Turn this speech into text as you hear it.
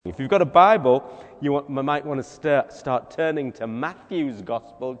you've got a Bible, you might want to start turning to Matthew's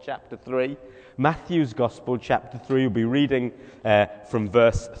Gospel, chapter 3. Matthew's Gospel, chapter 3, we'll be reading from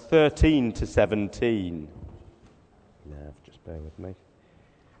verse 13 to 17. Just bear with me.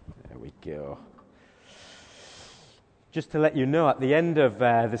 There we go. Just to let you know, at the end of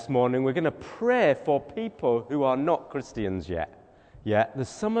this morning, we're going to pray for people who are not Christians yet. Yeah,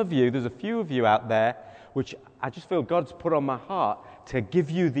 there's a few of you out there, which I just feel God's put on my heart to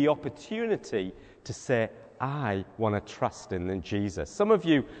give you the opportunity to say, I want to trust in Jesus. Some of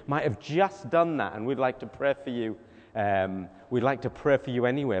you might have just done that, and we'd like to pray for you. We'd like to pray for you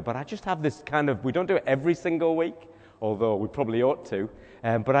anyway, but I just have this we don't do it every single week, although we probably ought to.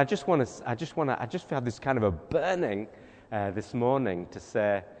 But I just have this kind of a burning this morning to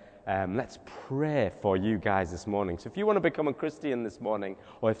say, let's pray for you guys this morning. So if you want to become a Christian this morning,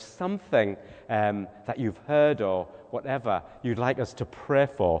 or if something that you've heard or whatever you'd like us to pray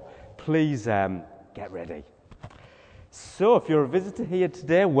for, please get ready. So if you're a visitor here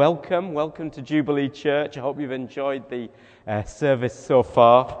today, welcome to Jubilee Church. I hope you've enjoyed the service so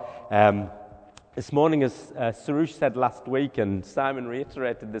far. This morning, as Sarush said last week, and Simon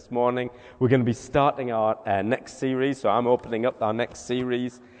reiterated this morning, we're going to be starting our next series. So I'm opening up our next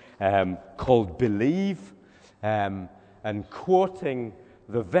series called Believe, and quoting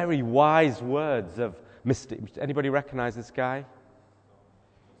the very wise words of Anybody recognize this guy?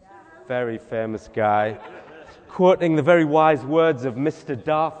 Very famous guy. Quoting the very wise words of Mr.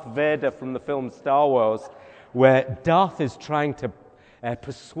 Darth Vader from the film Star Wars, where Darth is trying to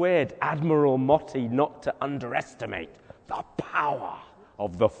persuade Admiral Motti not to underestimate the power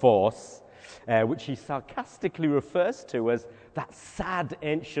of the Force, which he sarcastically refers to as that sad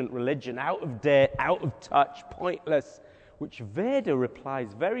ancient religion, out of date, out of touch, pointless, which Vader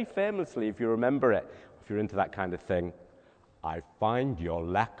replies very famously, if you remember it, if you're into that kind of thing, I find your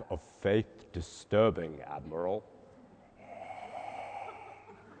lack of faith disturbing, Admiral.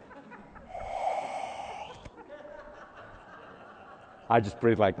 I just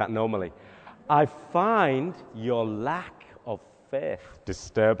breathe like that normally. I find your lack of faith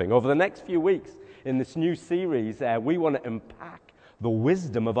disturbing. Over the next few weeks in this new series, we want to unpack the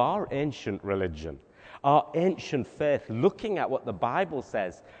wisdom of our ancient religion, our ancient faith, looking at what the Bible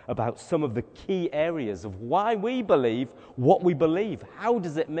says about some of the key areas of why we believe what we believe. How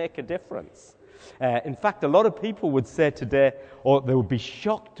does it make a difference? In fact, a lot of people would say today, or they would be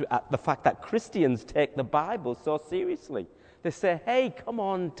shocked at the fact that Christians take the Bible so seriously. They say, hey, come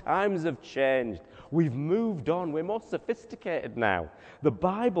on, times have changed. We've moved on. We're more sophisticated now. The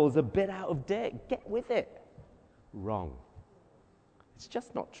Bible's a bit out of date. Get with it. Wrong. It's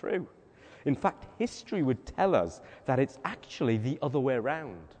just not true. In fact, history would tell us that it's actually the other way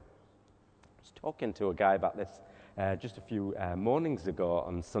around. I was talking to a guy about this just a few mornings ago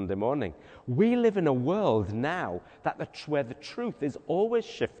on Sunday morning. We live in a world now where the truth is always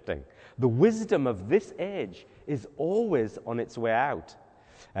shifting. The wisdom of this age is always on its way out.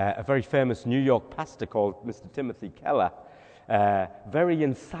 A very famous New York pastor called Mr. Timothy Keller very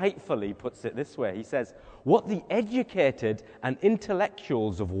insightfully puts it this way. He says, what the educated and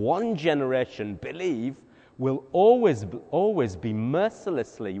intellectuals of one generation believe will always be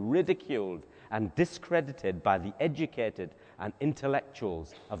mercilessly ridiculed and discredited by the educated and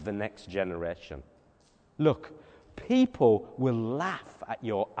intellectuals of the next generation. Look, people will laugh at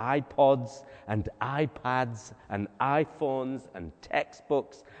your iPods and iPads and iPhones and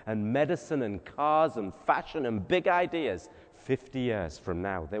textbooks and medicine and cars and fashion and big ideas 50 years from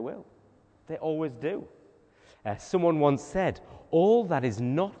now. They will. They always do. Someone once said, all that is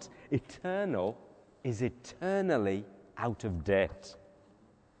not eternal is eternally out of date.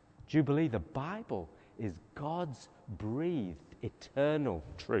 Jubilee, the Bible is God's breathed eternal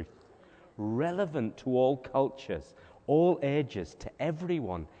truth, relevant to all cultures, all ages, to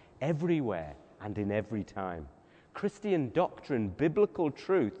everyone, everywhere, and in every time. Christian doctrine, biblical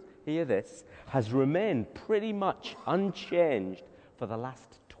truth, hear this, has remained pretty much unchanged for the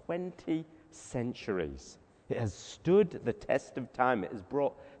last 20 centuries. It has stood the test of time. It has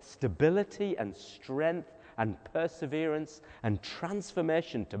brought stability and strength and perseverance and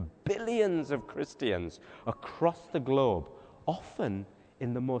transformation to billions of Christians across the globe, often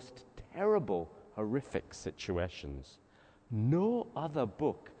in the most terrible, horrific situations. No other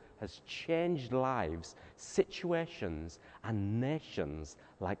book has changed lives, situations, and nations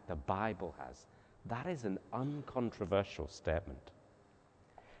like the Bible has. That is an uncontroversial statement.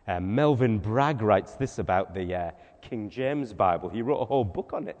 Melvin Bragg writes this about the King James Bible. He wrote a whole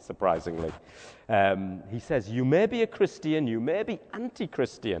book on it, surprisingly. He says, you may be a Christian, you may be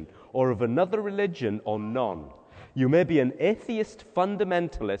anti-Christian, or of another religion or none. You may be an atheist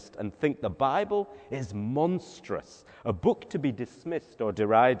fundamentalist and think the Bible is monstrous, a book to be dismissed or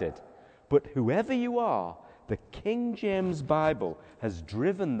derided. But whoever you are, the King James Bible has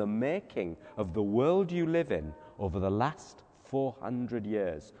driven the making of the world you live in over the last 400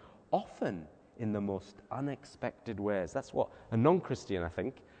 years, often in the most unexpected ways. That's what a non-Christian, I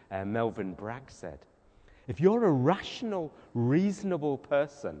think, Melvin Bragg said. If you're a rational, reasonable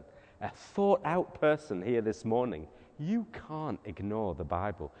person, a thought-out person here this morning, you can't ignore the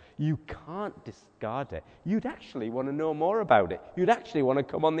Bible. You can't discard it. You'd actually want to know more about it. You'd actually want to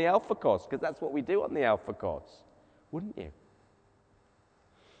come on the Alpha course, because that's what we do on the Alpha course, wouldn't you?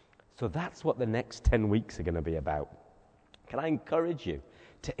 So that's what the next 10 weeks are going to be about. Can I encourage you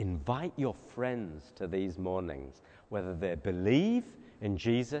to invite your friends to these mornings, whether they believe in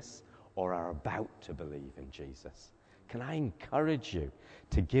Jesus or are about to believe in Jesus? Can I encourage you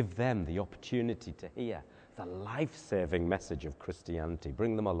to give them the opportunity to hear the life-saving message of Christianity?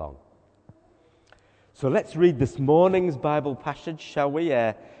 Bring them along. So let's read this morning's Bible passage, shall we?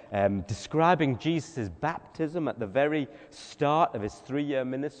 Describing Jesus' baptism at the very start of his 3-year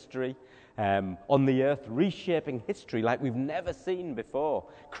ministry on the earth, reshaping history like we've never seen before.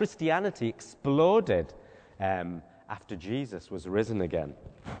 Christianity exploded after Jesus was risen again.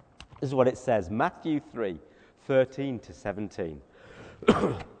 This is what it says, Matthew 3:13 to 17.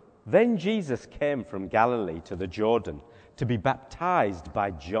 Then Jesus came from Galilee to the Jordan to be baptized by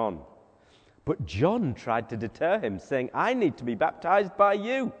John. But John tried to deter him, saying, I need to be baptized by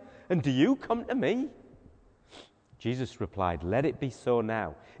you, and do you come to me? Jesus replied, let it be so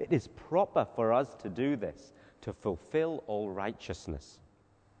now. It is proper for us to do this, to fulfill all righteousness.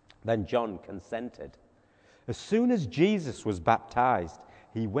 Then John consented. As soon as Jesus was baptized,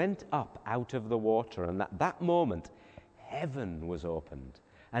 he went up out of the water, and at that moment, heaven was opened,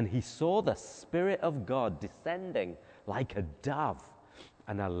 and he saw the Spirit of God descending like a dove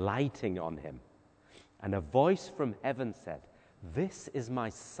and alighting on him. And a voice from heaven said, this is my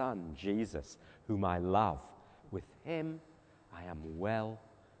Son, Jesus, whom I love. With him I am well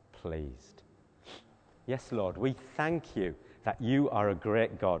pleased. Yes, Lord, we thank you that you are a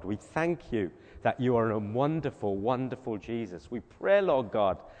great God. We thank you that you are a wonderful, wonderful Jesus. We pray, Lord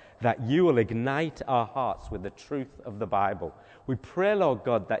God, that you will ignite our hearts with the truth of the Bible. We pray, Lord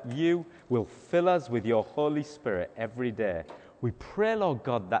God, that you will fill us with your Holy Spirit every day. We pray, Lord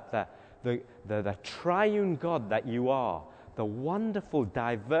God, that the triune God that you are, the wonderful,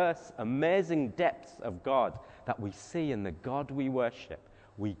 diverse, amazing depths of God that we see in the God we worship,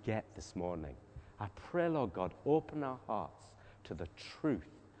 we get this morning. I pray, Lord God, open our hearts to the truth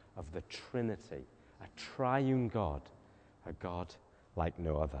of the Trinity, a triune God, a God like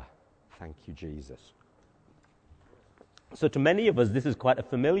no other. Thank you, Jesus. So to many of us, this is quite a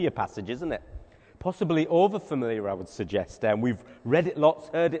familiar passage, isn't it? Possibly over-familiar, I would suggest. We've read it lots,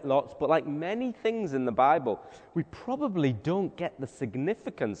 heard it lots, but like many things in the Bible, we probably don't get the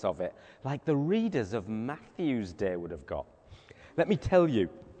significance of it like the readers of Matthew's day would have got. Let me tell you,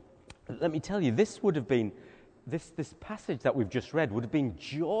 this would have been, this passage that we've just read would have been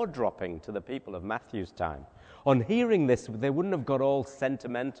jaw-dropping to the people of Matthew's time. On hearing this, they wouldn't have got all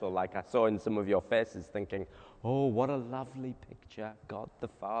sentimental like I saw in some of your faces, thinking, oh, what a lovely picture, God the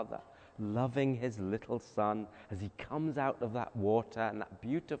Father loving his little son as he comes out of that water, and that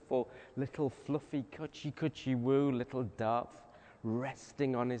beautiful little fluffy coochie woo little dove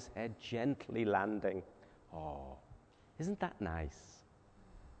resting on his head, gently landing. Oh, isn't that nice?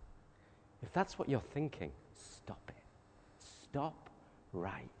 If that's what you're thinking, stop it. Stop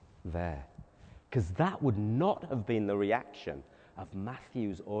right there. Because that would not have been the reaction of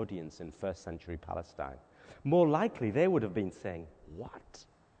Matthew's audience in first century Palestine. More likely, they would have been saying, what?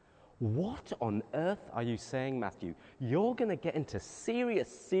 What on earth are you saying, Matthew? You're going to get into serious,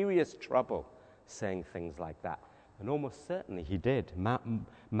 serious trouble saying things like that. And almost certainly he did.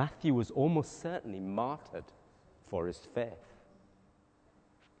 Matthew was almost certainly martyred for his faith.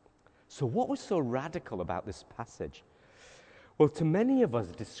 So what was so radical about this passage? Well, to many of us,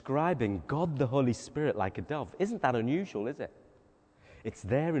 describing God the Holy Spirit like a dove, isn't that unusual, is it? It's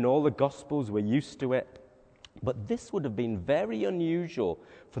there in all the Gospels, we're used to it. But this would have been very unusual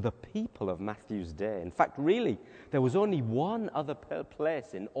for the people of Matthew's day. In fact, really, there was only one other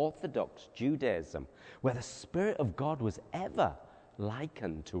place in Orthodox Judaism where the Spirit of God was ever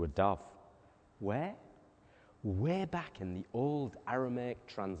likened to a dove. Where? Way back in the old Aramaic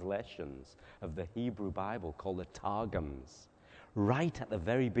translations of the Hebrew Bible called the Targums, right at the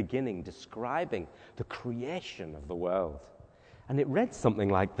very beginning, describing the creation of the world. And it read something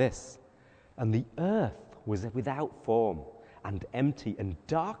like this: and the earth was without form and empty, and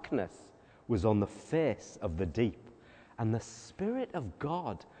darkness was on the face of the deep, and the Spirit of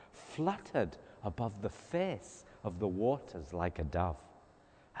God fluttered above the face of the waters like a dove.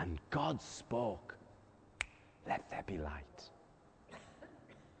 And God spoke, "Let there be light."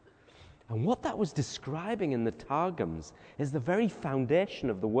 And what that was describing in the Targums is the very foundation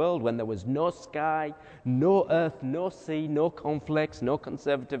of the world, when there was no sky, no earth, no sea, no conflicts, no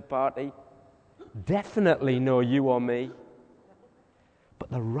Conservative Party, definitely no you or me. But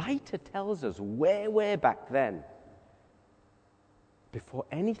the writer tells us way back then, before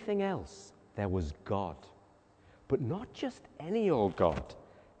anything else, there was God. But not just any old God.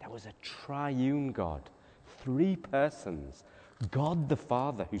 There was a triune God, 3 persons. God the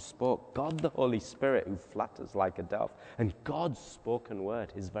Father who spoke, God the Holy Spirit who flutters like a dove, and God's spoken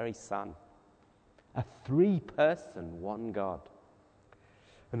word, his very Son. A 3-person, one God.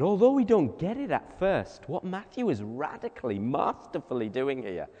 And although we don't get it at first, what Matthew is radically, masterfully doing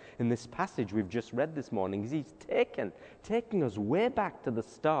here in this passage we've just read this morning is he's taking us way back to the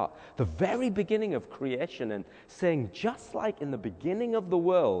start, the very beginning of creation, and saying, just like in the beginning of the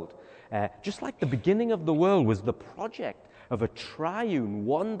world, just like the beginning of the world was the project of a triune,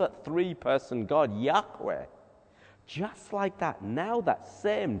 1 but 3-person God, Yahweh, just like that, now that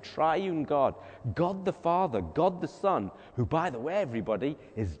same triune God, God the Father, God the Son, who, by the way, everybody,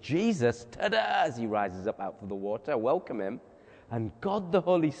 is Jesus, ta-da, as he rises up out of the water, welcome him, and God the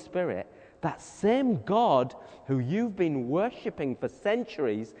Holy Spirit, that same God who you've been worshipping for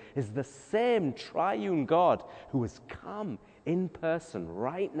centuries is the same triune God who has come in person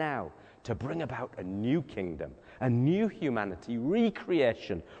right now to bring about a new kingdom, a new humanity,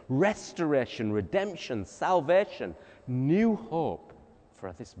 recreation, restoration, redemption, salvation, new hope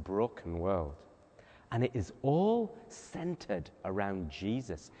for this broken world. And it is all centered around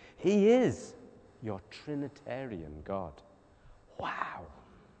Jesus. He is your Trinitarian God. Wow.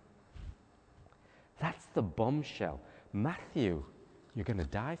 That's the bombshell. Matthew, you're going to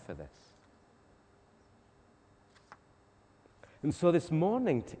die for this. And so this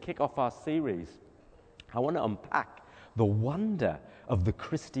morning, to kick off our series, I want to unpack the wonder of the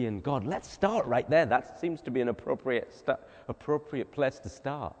Christian God. Let's start right there. That seems to be an appropriate place to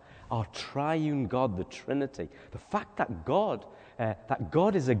start. Our triune God, the Trinity. The fact that God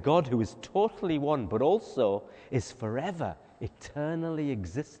is a God who is totally one, but also is forever, eternally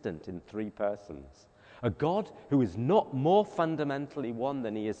existent in 3 persons. A God who is not more fundamentally one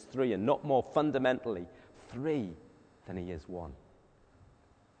than he is 3, and not more fundamentally 3 than he is 1.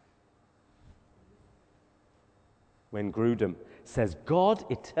 Wayne Grudem says, God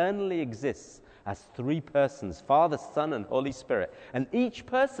eternally exists as 3 persons, Father, Son, and Holy Spirit. And each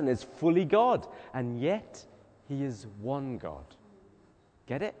person is fully God, and yet he is one God.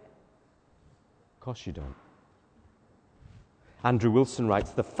 Get it? Of course you don't. Andrew Wilson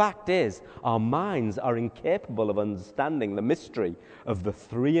writes, the fact is, our minds are incapable of understanding the mystery of the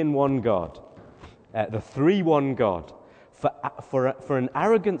 3-in-1 God, the 3-1 God. For an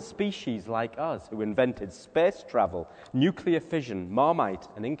arrogant species like us who invented space travel, nuclear fission, Marmite,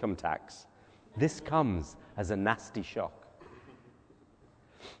 and income tax, this comes as a nasty shock.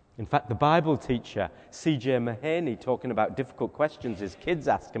 In fact, the Bible teacher, C.J. Mahaney, talking about difficult questions his kids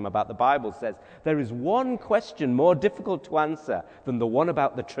ask him about the Bible, says, there is one question more difficult to answer than the one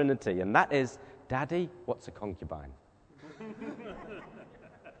about the Trinity, and that is, Daddy, what's a concubine?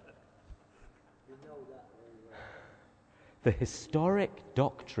 The historic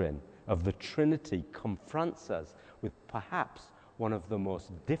doctrine of the Trinity confronts us with perhaps one of the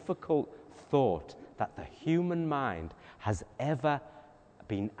most difficult thought that the human mind has ever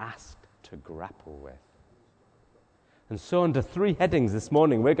been asked to grapple with. And so under 3 headings this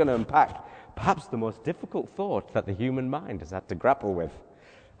morning, we're going to unpack perhaps the most difficult thought that the human mind has had to grapple with.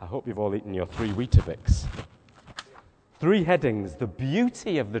 I hope you've all eaten your 3 Weetabix. 3 headings: the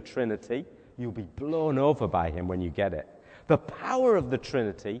beauty of the Trinity, you'll be blown over by him when you get it. The power of the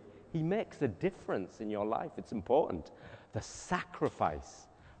Trinity, he makes a difference in your life. It's important. The sacrifice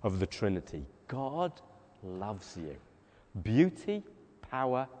of the Trinity, God loves you. Beauty,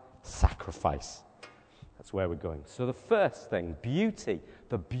 power, sacrifice. That's where we're going. So the first thing, beauty,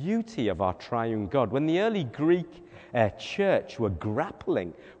 the beauty of our triune God. When the early Greek church were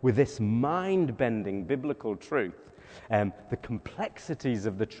grappling with this mind-bending biblical truth, the complexities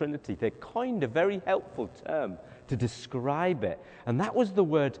of the Trinity, they coined a very helpful term to describe it. And that was the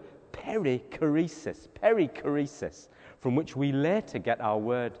word perichoresis, from which we later get our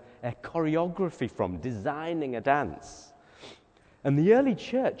word choreography from, designing a dance. And the early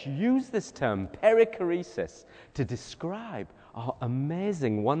church used this term, perichoresis, to describe our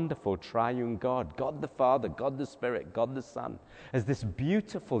amazing, wonderful triune God, God the Father, God the Spirit, God the Son, as this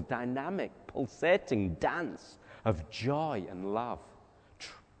beautiful, dynamic, pulsating dance of joy and love.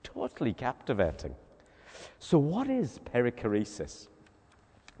 Totally captivating. So what is perichoresis?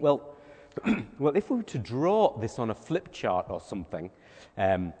 Well, if we were to draw this on a flip chart or something,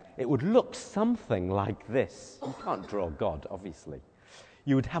 it would look something like this. You can't draw God, obviously.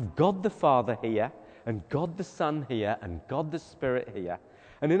 You would have God the Father here, and God the Son here, and God the Spirit here.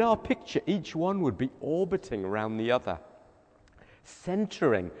 And in our picture, each one would be orbiting around the other,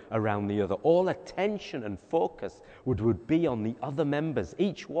 centering around the other. All attention and focus would be on the other members,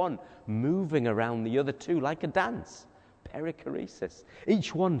 each one moving around the other two like a dance. Perichoresis.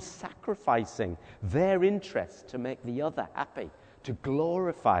 Each one sacrificing their interests to make the other happy, to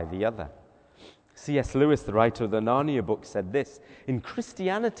glorify the other. C.S. Lewis, the writer of the Narnia book, said this: in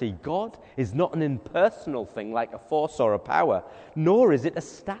Christianity, God is not an impersonal thing like a force or a power, nor is it a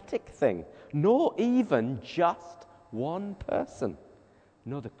static thing, nor even just one person.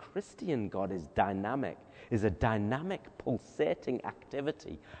 No, the Christian God is dynamic, is a dynamic, pulsating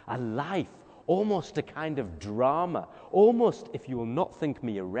activity, a life, almost a kind of drama, almost, if you will not think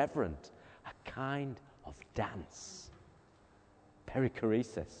me irreverent, a kind of dance.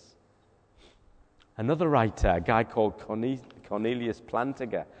 Perichoresis. Another writer, a guy called Cornelius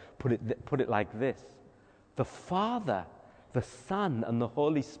Plantinga, put it like this: the Father, the Son, and the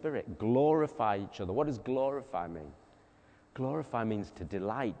Holy Spirit glorify each other. What does glorify mean? Glorify means to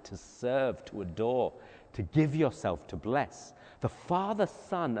delight, to serve, to adore, to give yourself, to bless. The Father,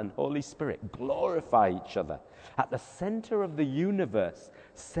 Son, and Holy Spirit glorify each other. At the center of the universe,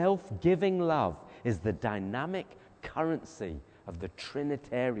 self-giving love is the dynamic currency of the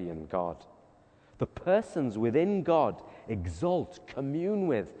Trinitarian God. The persons within God exalt, commune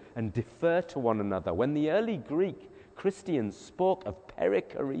with, and defer to one another. When the early Greek Christians spoke of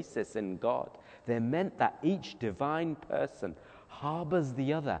perichoresis in God, they meant that each divine person harbors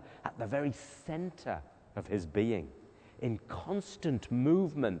the other at the very center of his being. In constant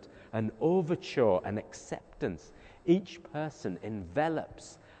movement and overture and acceptance, each person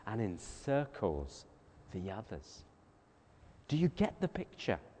envelops and encircles the others. Do you get the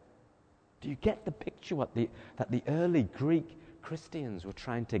picture? Do you get the picture that the early Greek Christians were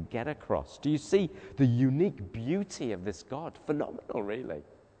trying to get across? Do you see the unique beauty of this God? Phenomenal, really,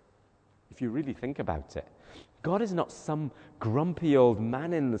 if you really think about it. God is not some grumpy old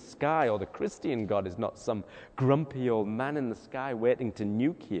man in the sky, or the Christian God is not some grumpy old man in the sky waiting to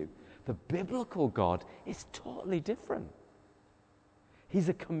nuke you. The biblical God is totally different. He's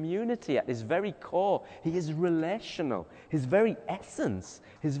a community at his very core. He is relational. His very essence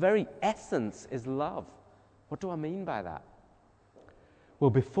is love. What do I mean by that? Well,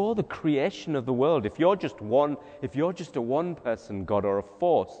 before the creation of the world, if you're just a one-person God or a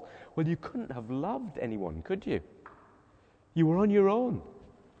force, well, you couldn't have loved anyone, could you? You were on your own.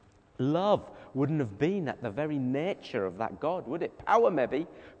 Love wouldn't have been at the very nature of that God, would it? Power maybe,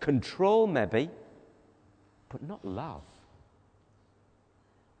 control maybe, but not love.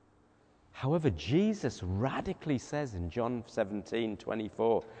 However, Jesus radically says in John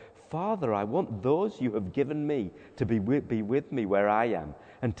 17:24, Father, I want those you have given me to be with me where I am,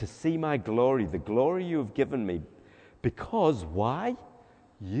 and to see my glory, the glory you have given me. Because, why?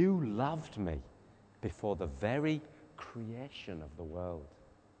 You loved me before the very creation of the world.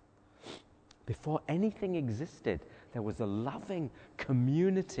 Before anything existed, there was a loving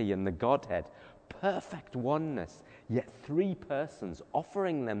community in the Godhead, perfect oneness, yet three persons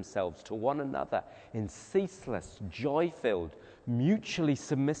offering themselves to one another in ceaseless, joy-filled, mutually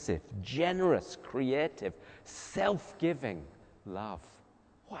submissive, generous, creative, self-giving love.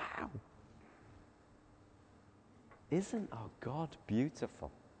 Wow! Isn't our God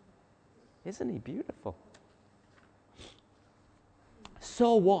beautiful? Isn't he beautiful?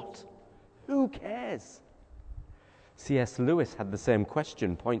 So what? Who cares? C.S. Lewis had the same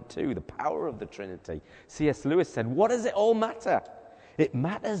question, point 2, the power of the Trinity. C.S. Lewis said, what does it all matter? It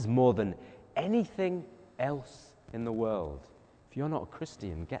matters more than anything else in the world. If you're not a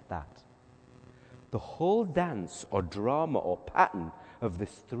Christian, get that. The whole dance or drama or pattern of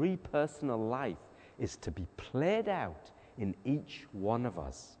this three-personal life is to be played out in each one of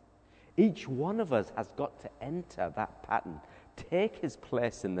us. Each one of us has got to enter that pattern, take his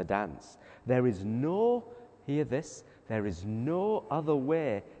place in the dance. There is no, hear this, there is no other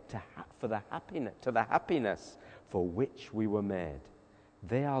way to the happiness for which we were made.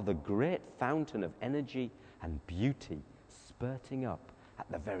 They are the great fountain of energy and beauty spurting up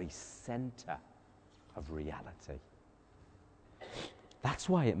at the very center of reality. That's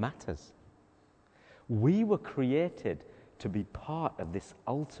why it matters. We were created to be part of this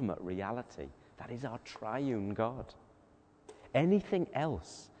ultimate reality that is our triune God. Anything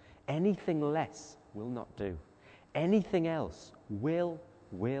else, anything less will not do. Anything else will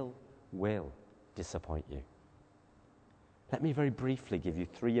disappoint you. Let me very briefly give you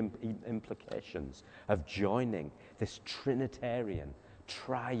three implications of joining this Trinitarian,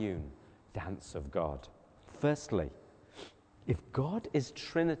 triune dance of God. Firstly, if God is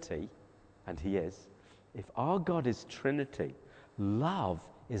Trinity, and He is, if our God is Trinity, love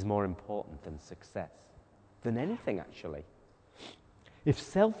is more important than success, than anything actually. If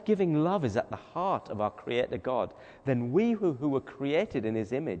self-giving love is at the heart of our Creator God, then we who were created in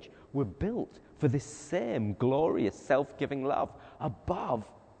His image were built for this same glorious self-giving love above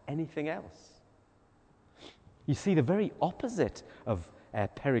anything else. You see, the very opposite of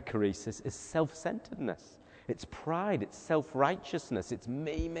perichoresis is self-centeredness. It's pride, it's self-righteousness, it's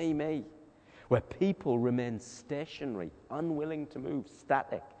me, where people remain stationary, unwilling to move,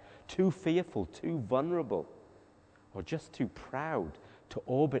 static, too fearful, too vulnerable, or just too proud to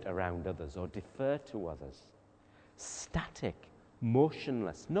orbit around others or defer to others. Static,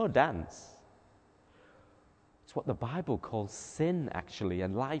 motionless, no dance. It's what the Bible calls sin, actually, a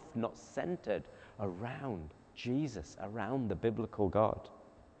life not centered around Jesus, around the biblical God.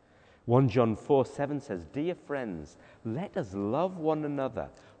 1 John 4:7 says, "Dear friends, let us love one another,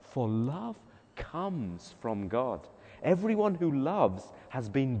 for love comes from God. Everyone who loves has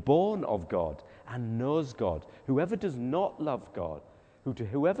been born of God and knows God. Whoever does not love God,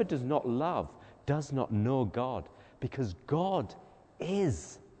 whoever does not love does not know God, because God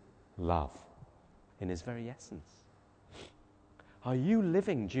is love in His very essence." Are you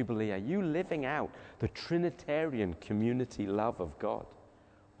living, Jubilee? Are you living out the Trinitarian community love of God?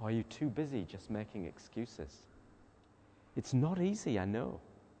 Or are you too busy just making excuses? It's not easy, I know.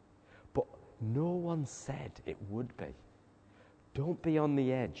 But no one said it would be. Don't be on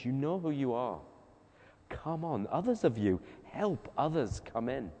the edge. You know who you are. Come on. Others of you, help others come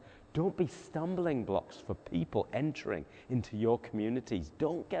in. Don't be stumbling blocks for people entering into your communities.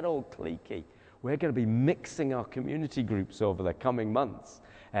 Don't get all cliquey. We're going to be mixing our community groups over the coming months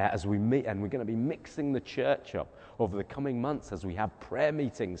as we meet, and we're going to be mixing the church up over the coming months as we have prayer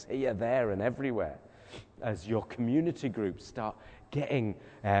meetings here, there, and everywhere. As your community groups start getting,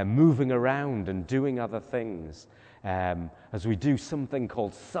 moving around and doing other things. As we do something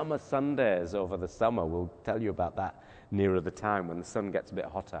called Summer Sundays over the summer. We'll tell you about that nearer the time when the sun gets a bit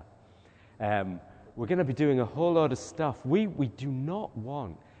hotter. We're going to be doing a whole load of stuff. We do not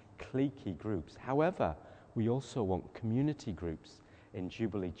want cliquey groups. However, we also want community groups in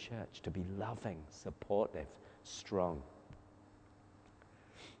Jubilee Church to be loving, supportive, strong.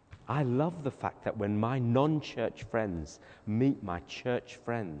 I love the fact that when my non-church friends meet my church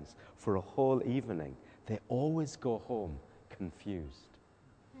friends for a whole evening, they always go home confused.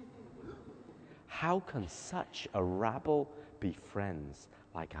 How can such a rabble be friends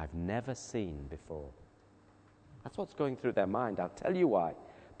like I've never seen before? That's what's going through their mind. I'll tell you why.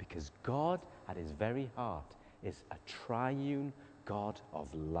 Because God, at His very heart, is a triune God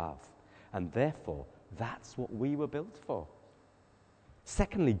of love. And therefore, that's what we were built for.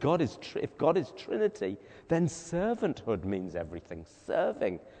 Secondly, if God is Trinity, then servanthood means everything.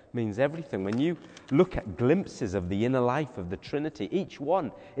 Serving means everything. When you look at glimpses of the inner life of the Trinity, each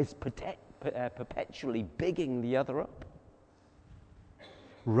one is perpetually bigging the other up.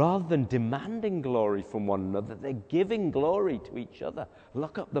 Rather than demanding glory from one another, they're giving glory to each other.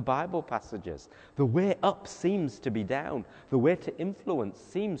 Look up the Bible passages. The way up seems to be down. The way to influence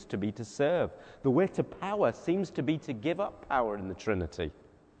seems to be to serve. The way to power seems to be to give up power in the Trinity.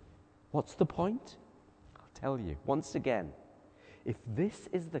 What's the point? I'll tell you. Once again, if this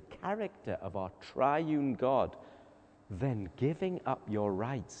is the character of our triune God, then giving up your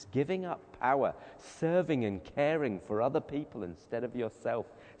rights, giving up power, serving and caring for other people instead of yourself,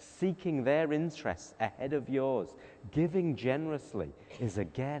 seeking their interests ahead of yours, giving generously is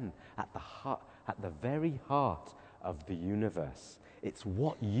again at the very heart of the universe. It's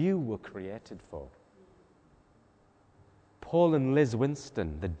what you were created for. Paul and Liz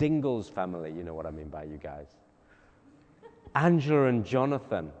Winston, the Dingles family, you know what I mean by you guys. Angela and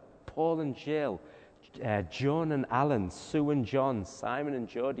Jonathan, Paul and Jill, Joan and Alan, Sue and John, Simon and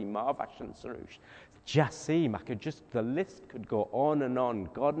Jody, Marv, Ash and Sarush, Jassim. The list could go on and on.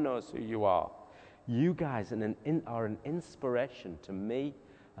 God knows who you are. You guys are an inspiration to me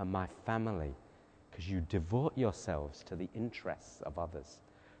and my family because you devote yourselves to the interests of others.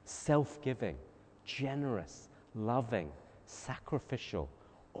 Self-giving, generous, loving, sacrificial,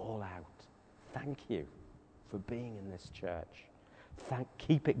 all out. Thank you for being in this church.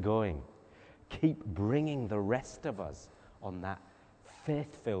 Keep it going. Keep bringing the rest of us on that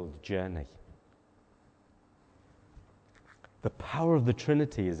faith-filled journey. The power of the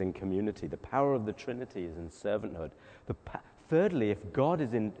Trinity is in community. The power of the Trinity is in servanthood. Thirdly, if God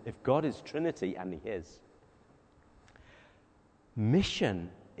is Trinity, and He is, mission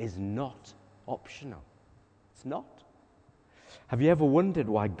is not optional. It's not. Have you ever wondered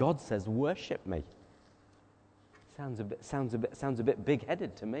why God says, "Worship me"? Sounds a bit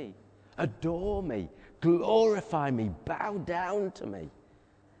big-headed to me. Adore me, glorify me, bow down to me.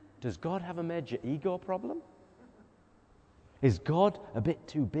 Does God have a major ego problem? Is God a bit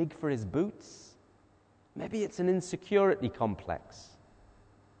too big for His boots? Maybe it's an insecurity complex.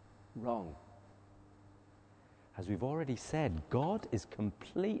 Wrong. As we've already said, God is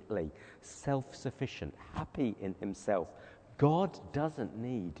completely self-sufficient, happy in Himself. God doesn't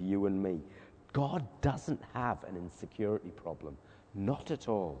need you and me. God doesn't have an insecurity problem. Not at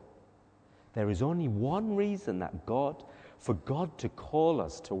all. There is only one reason for God to call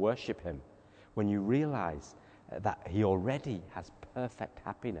us to worship Him, when you realize that He already has perfect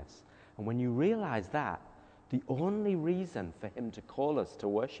happiness. And when you realize that, the only reason for Him to call us to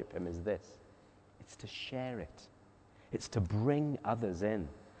worship Him is this. It's to share it. It's to bring others in.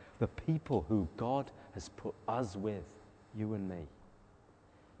 The people who God has put us with, you and me.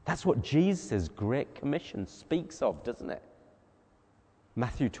 That's what Jesus' Great Commission speaks of, doesn't it?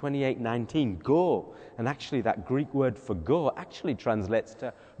 Matthew 28:19, go. And actually that Greek word for go actually translates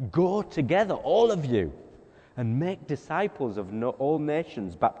to go together, all of you, and make disciples of all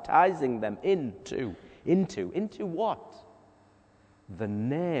nations, baptizing them into what? The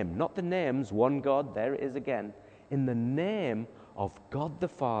name, not the names, one God, there it is again, in the name of God the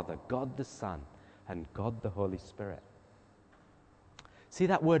Father, God the Son, and God the Holy Spirit. See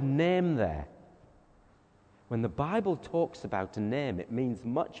that word name there? When the Bible talks about a name, it means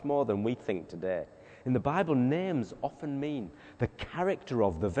much more than we think today. In the Bible, names often mean the character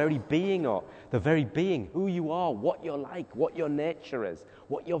of the very being, who you are, what you're like, what your nature is,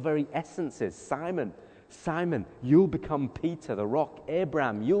 what your very essence is. Simon, you'll become Peter, the rock.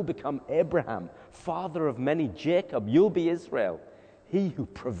 Abraham, you'll become Abraham, father of many. Jacob, you'll be Israel, he who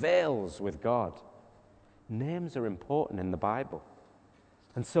prevails with God. Names are important in the Bible.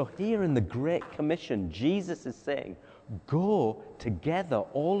 And so here in the Great Commission, Jesus is saying, go together,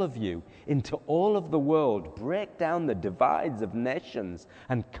 all of you, into all of the world, break down the divides of nations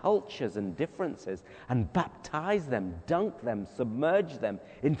and cultures and differences, and baptize them, dunk them, submerge them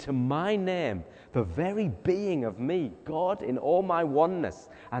into my name, the very being of me, God in all my oneness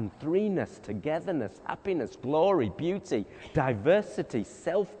and threeness, togetherness, happiness, glory, beauty, diversity,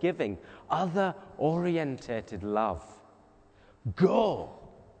 self-giving, other-orientated love. Go!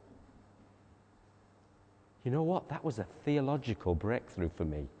 You know what? That was a theological breakthrough for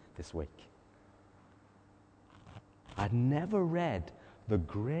me this week. I'd never read the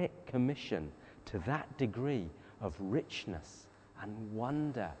Great Commission to that degree of richness and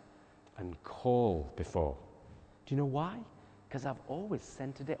wonder and call before. Do you know why? Because I've always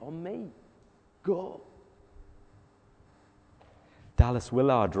centered it on me. Go. Dallas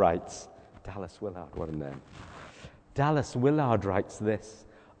Willard, what a name. Dallas Willard writes this: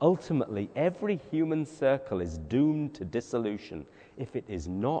 ultimately, every human circle is doomed to dissolution if it is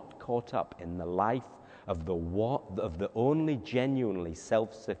not caught up in the life of the only genuinely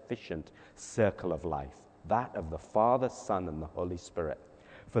self-sufficient circle of life, that of the Father, Son, and the Holy Spirit.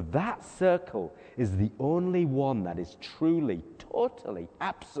 For that circle is the only one that is truly, totally,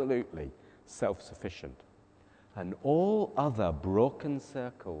 absolutely self-sufficient. And all other broken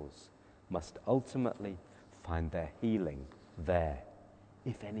circles must ultimately find their healing there,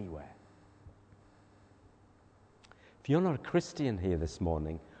 if anywhere. If you're not a Christian here this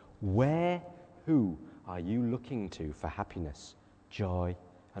morning, who are you looking to for happiness, joy,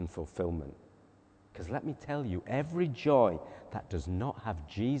 and fulfillment? Because let me tell you, every joy that does not have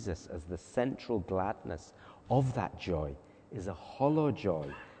Jesus as the central gladness of that joy is a hollow joy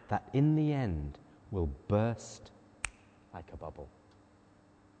that in the end will burst like a bubble.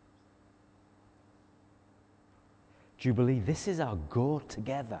 Jubilee, this is our go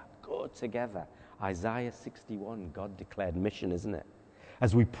together. Isaiah 61, God declared mission, isn't it?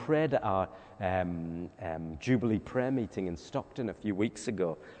 As we prayed at our Jubilee prayer meeting in Stockton a few weeks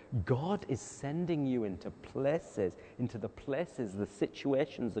ago, God is sending you into the places, the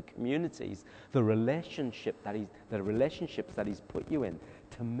situations, the communities, the relationships that He's put you in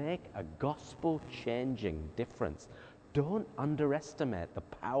to make a gospel-changing difference. Don't underestimate the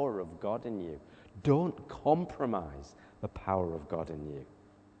power of God in you. Don't compromise the power of God in you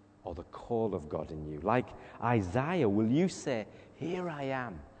or the call of God in you. Like Isaiah, will you say, "Here I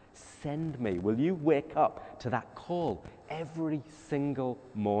am, send me"? Will you wake up to that call every single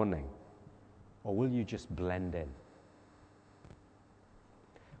morning? Or will you just blend in?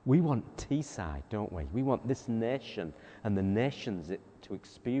 We want Teesside, don't we? We want this nation and the nations to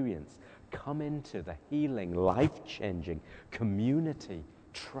experience, come into the healing, life-changing community,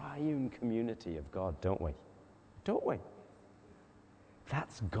 triune community of God, don't we? Don't we?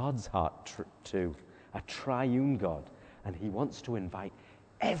 That's God's heart too, a triune God. And he wants to invite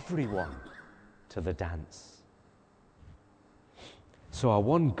everyone to the dance. So our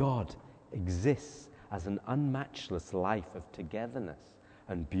one God exists as an unmatchless life of togetherness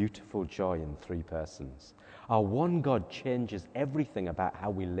and beautiful joy in three persons. Our one God changes everything about how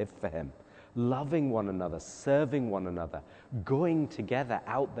we live for him, loving one another, serving one another, going together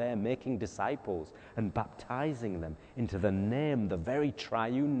out there, making disciples and baptizing them into the name, the very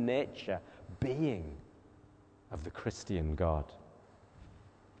triune nature, being of the Christian God.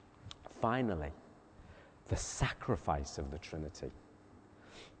 Finally, the sacrifice of the Trinity.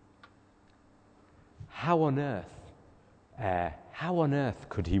 How on earth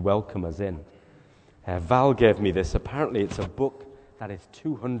could he welcome us in? Val gave me this. Apparently, it's a book that is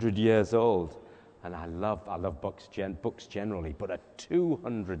 200 years old, and I love books generally, but a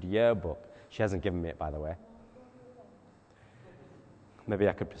 200-year book. She hasn't given me it, by the way. Maybe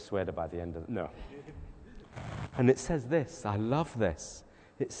I could persuade her by the end of it. No. And it says this. I love this.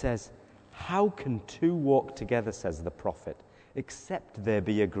 It says, "How can two walk together, says the prophet, except they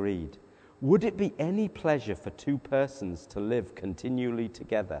be agreed? Would it be any pleasure for two persons to live continually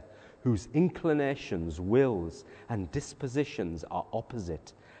together, whose inclinations, wills, and dispositions are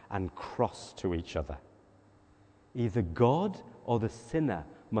opposite and cross to each other? Either God or the sinner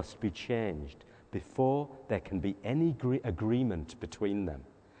must be changed before there can be any agreement between them.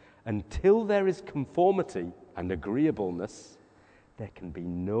 Until there is conformity and agreeableness, there can be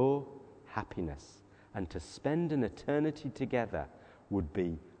no happiness, and to spend an eternity together would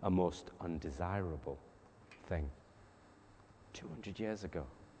be a most undesirable thing." 200 years ago.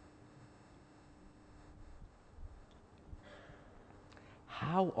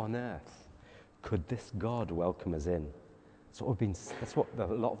 How on earth could this God welcome us in? That's what a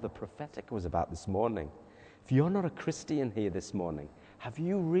lot of the prophetic was about this morning. If you're not a Christian here this morning, have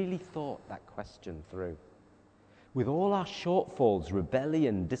you really thought that question through? With all our shortfalls,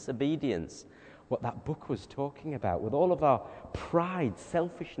 rebellion, disobedience, what that book was talking about, with all of our pride,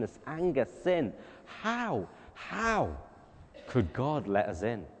 selfishness, anger, sin, how could God let us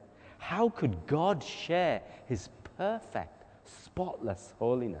in? How could God share his perfect, spotless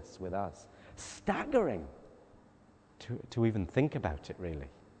holiness with us? Staggering to even think about it, really.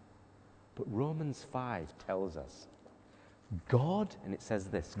 But Romans 5 tells us God, and it says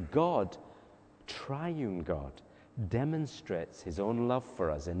this, God, triune God, demonstrates his own love for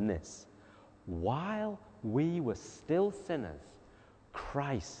us in this: while we were still sinners,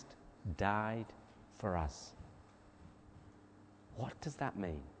 Christ died for us. What does that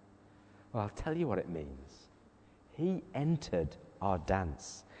mean? Well, I'll tell you what it means. He entered our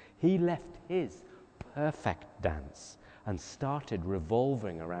dance. He left his perfect dance and started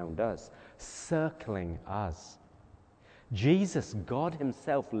revolving around us, circling us. Jesus, God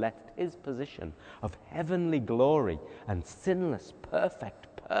himself, left his position of heavenly glory and sinless, perfect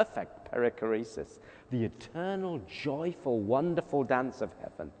perichoresis, the eternal, joyful, wonderful dance of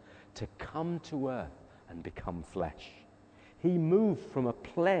heaven, to come to earth and become flesh. He moved from a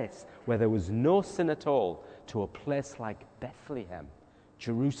place where there was no sin at all to a place like Bethlehem,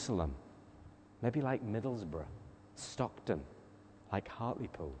 Jerusalem, maybe like Middlesbrough, Stockton, like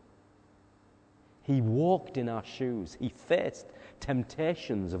Hartlepool. He walked in our shoes. He faced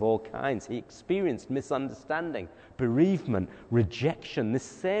temptations of all kinds. He experienced misunderstanding, bereavement, rejection. This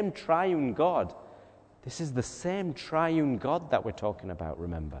same triune God, this is the same triune God that we're talking about,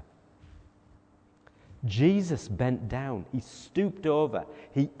 remember. Jesus bent down. He stooped over.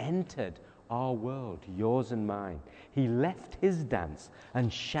 He entered our world, yours and mine. He left his dance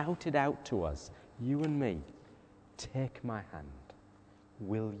and shouted out to us, you and me, "Take my hand.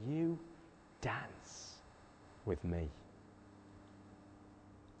 Will you dance with me?"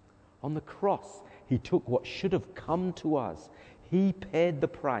 On the cross, he took what should have come to us. He paid the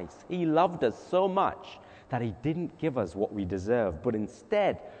price. He loved us so much that he didn't give us what we deserved, but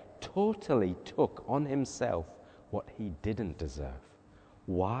instead totally took on himself what he didn't deserve.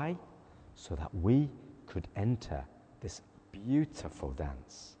 Why? So that we could enter this beautiful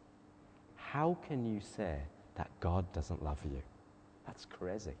dance. How can you say that God doesn't love you? That's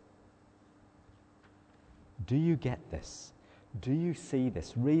crazy. Do you get this? Do you see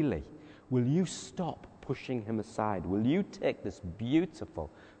this? Really? Will you stop pushing him aside? Will you take this beautiful,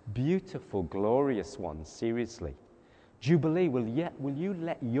 beautiful, glorious one seriously? Jubilee, will you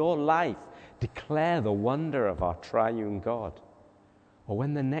let your life declare the wonder of our triune God? Or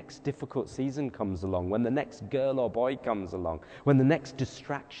when the next difficult season comes along, when the next girl or boy comes along, when the next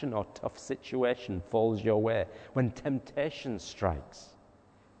distraction or tough situation falls your way, when temptation strikes,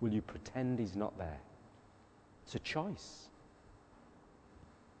 will you pretend he's not there? It's a choice.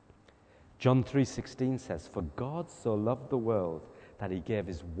 John 3:16 says, "For God so loved the world that he gave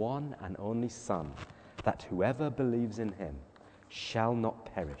his one and only Son, that whoever believes in him shall not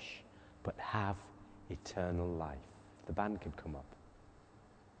perish, but have eternal life." The band could come up.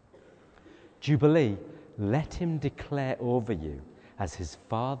 Jubilee, let him declare over you as his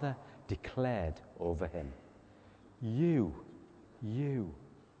Father declared over him. You,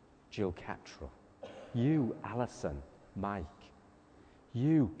 Jill Cattrall. You, Alison, Mike.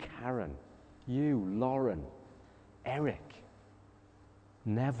 You, Karen. You, Lauren. Eric.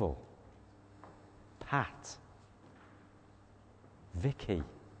 Neville. Pat. Vicky.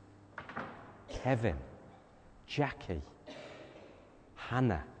 Kevin. Jackie.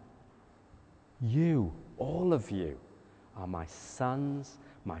 Hannah. You, all of you, are my sons,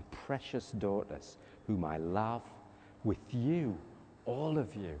 my precious daughters, whom I love. With you, all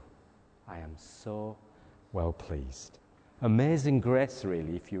of you, I am so well pleased. Amazing grace,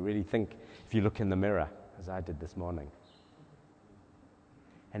 really, if you look in the mirror, as I did this morning.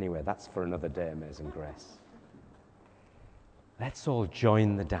 Anyway, that's for another day, amazing grace. Let's all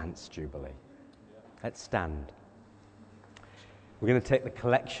join the dance, Jubilee. Let's stand. We're going to take the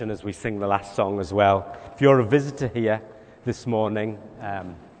collection as we sing the last song as well. If you're a visitor here this morning,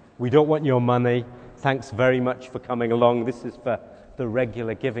 we don't want your money. Thanks very much for coming along. This is for the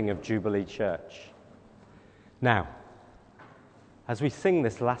regular giving of Jubilee Church. Now, as we sing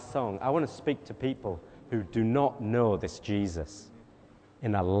this last song, I want to speak to people who do not know this Jesus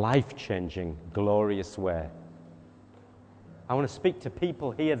in a life-changing, glorious way. I want to speak to people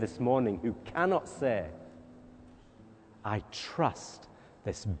here this morning who cannot say, I trust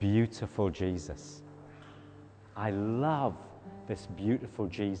this beautiful Jesus. I love this beautiful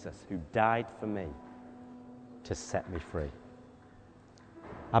Jesus who died for me to set me free.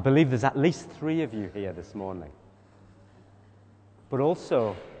 I believe there's at least 3 of you here this morning. But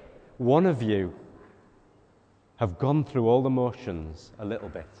also, one of you have gone through all the motions a little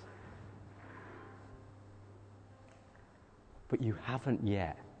bit. But you haven't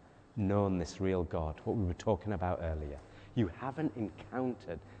yet known this real God, what we were talking about earlier. You haven't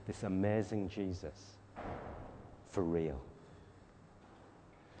encountered this amazing Jesus for real.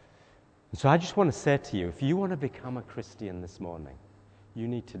 And so I just want to say to you, if you want to become a Christian this morning, you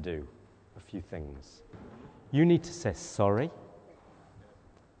need to do a few things. You need to say sorry.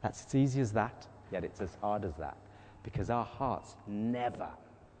 That's as easy as that, yet it's as hard as that, because our hearts never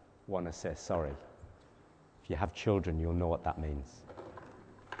want to say sorry. If you have children, you'll know what that means.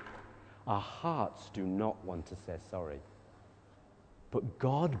 Our hearts do not want to say sorry. But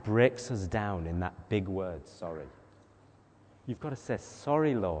God breaks us down in that big word, sorry. You've got to say,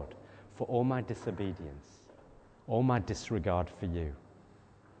 sorry, Lord, for all my disobedience, all my disregard for you,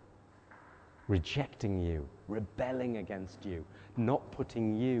 rejecting you, rebelling against you, not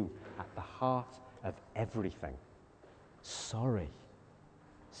putting you at the heart of everything. Sorry.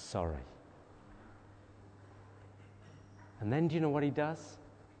 Sorry. And then do you know what he does?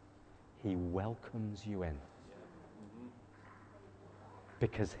 He welcomes you in.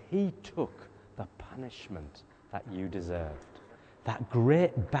 Because he took the punishment that you deserved. That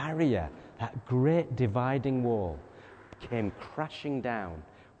great barrier, that great dividing wall came crashing down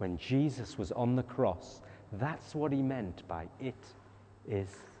when Jesus was on the cross. That's what he meant by it is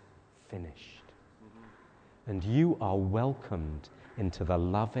finished. And you are welcomed into the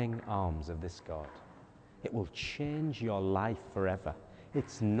loving arms of this God. It will change your life forever.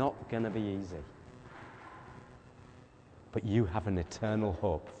 It's not going to be easy. But you have an eternal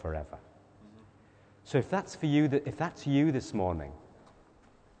hope forever. So if that's for you, if that's you this morning,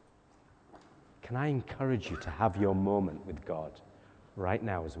 can I encourage you to have your moment with God right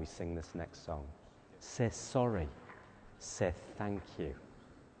now as we sing this next song? Say sorry. Say thank you.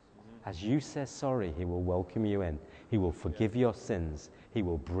 As you say sorry, he will welcome you in. He will forgive your sins. He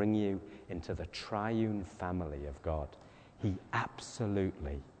will bring you into the triune family of God. He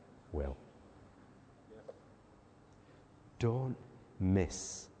absolutely will. Don't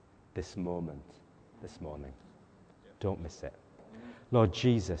miss this moment this morning. Don't miss it. Lord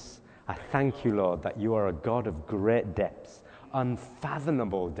Jesus, I thank you, Lord, that you are a God of great depths,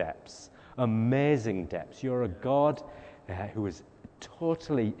 unfathomable depths, amazing depths. You're a God who is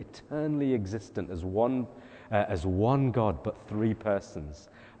totally, eternally existent as one as one God, but three persons.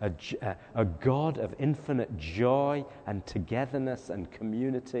 A God of infinite joy and togetherness and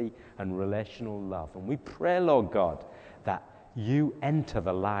community and relational love. And we pray, Lord God, that you enter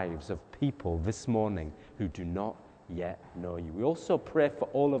the lives of people this morning who do not yet know you. We also pray for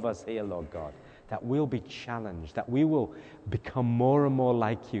all of us here, Lord God, that we'll be challenged, that we will become more and more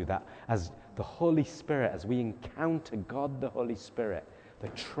like you, that as the Holy Spirit, as we encounter God the Holy Spirit, the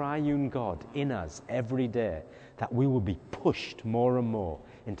triune God in us every day, that we will be pushed more and more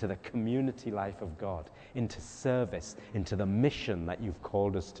into the community life of God, into service, into the mission that you've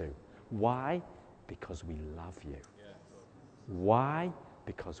called us to. Why? Because we love you. Why?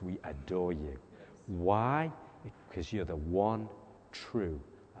 Because we adore you. Why? Because you're the one true,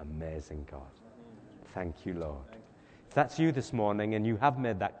 amazing God. Thank you, Lord. If that's you this morning and you have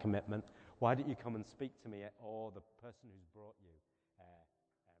made that commitment, why don't you come and speak to me or the person who's brought you?